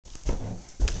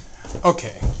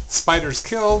Okay, spiders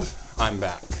killed. I'm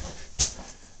back.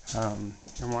 I'm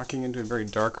walking into a very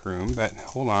dark room, but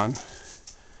hold on.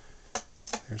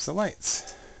 There's the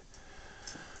lights.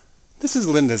 This is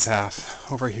Linda's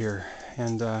half over here,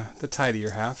 and the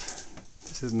tidier half.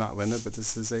 This is not Linda, but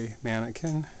this is a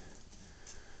mannequin.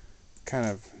 Kind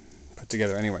of put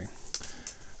together anyway.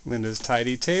 Linda's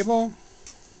tidy table.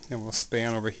 And we'll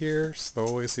span over here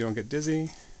slowly so you don't get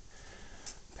dizzy.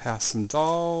 Pass some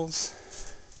dolls.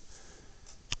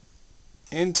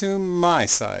 Into my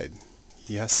side.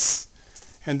 Yes.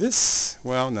 And this,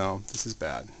 well, no, this is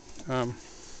bad. The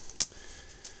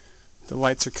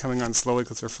lights are coming on slowly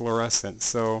because they're fluorescent.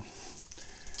 So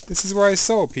this is where I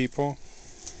sew, people.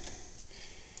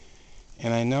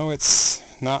 And I know it's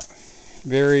not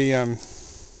very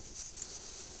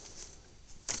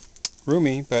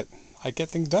roomy, but I get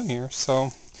things done here.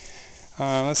 So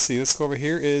let's see. Let's go over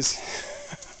here. Is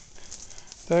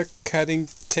the cutting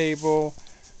table.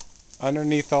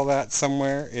 Underneath all that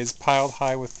somewhere is piled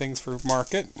high with things for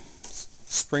market,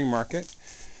 spring market.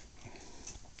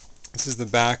 This is the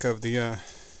back of the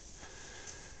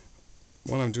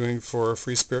one I'm doing for a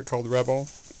free spirit called Rebel.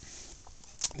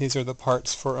 These are the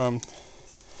parts for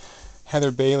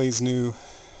Heather Bailey's new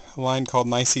line called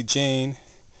Nicey Jane.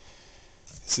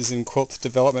 This is in quilt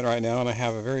development right now, and I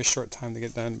have a very short time to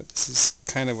get done, but this is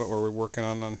kind of what we're working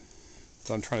on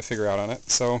that I'm trying to figure out on it.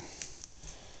 So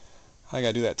I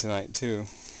gotta do that tonight too.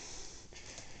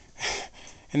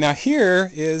 And now here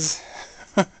is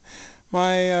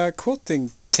my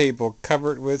quilting table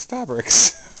covered with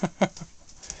fabrics.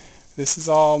 This is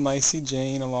all Nicey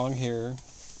Jane along here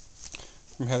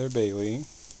from Heather Bailey.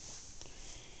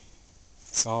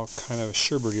 It's all kind of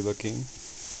sherbety looking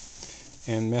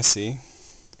and messy.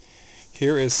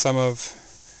 Here is some of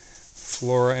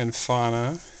flora and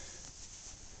fauna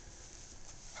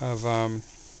of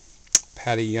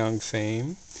Patty Young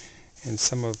fame, and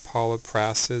some of Paula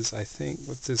Prass's, I think,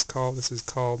 what's this called? This is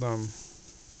called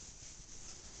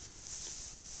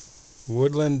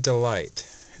Woodland Delight.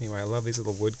 Anyway, I love these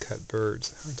little woodcut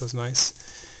birds. Aren't those nice?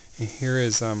 And here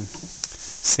is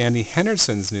Sandy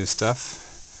Henderson's new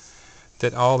stuff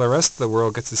that all the rest of the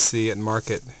world gets to see at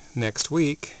market next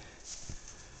week.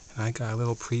 And I got a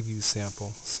little preview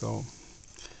sample, so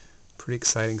pretty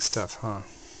exciting stuff, huh?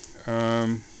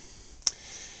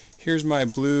 Here's my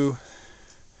blue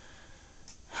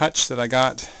hutch that I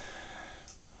got a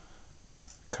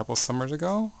couple summers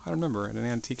ago. I don't remember, at an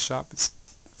antique shop. It's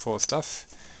full of stuff.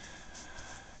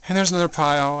 And there's another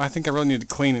pile. I think I really need to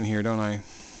clean in here, don't I?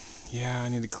 Yeah, I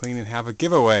need to clean and have a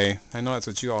giveaway. I know that's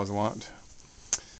what you always want.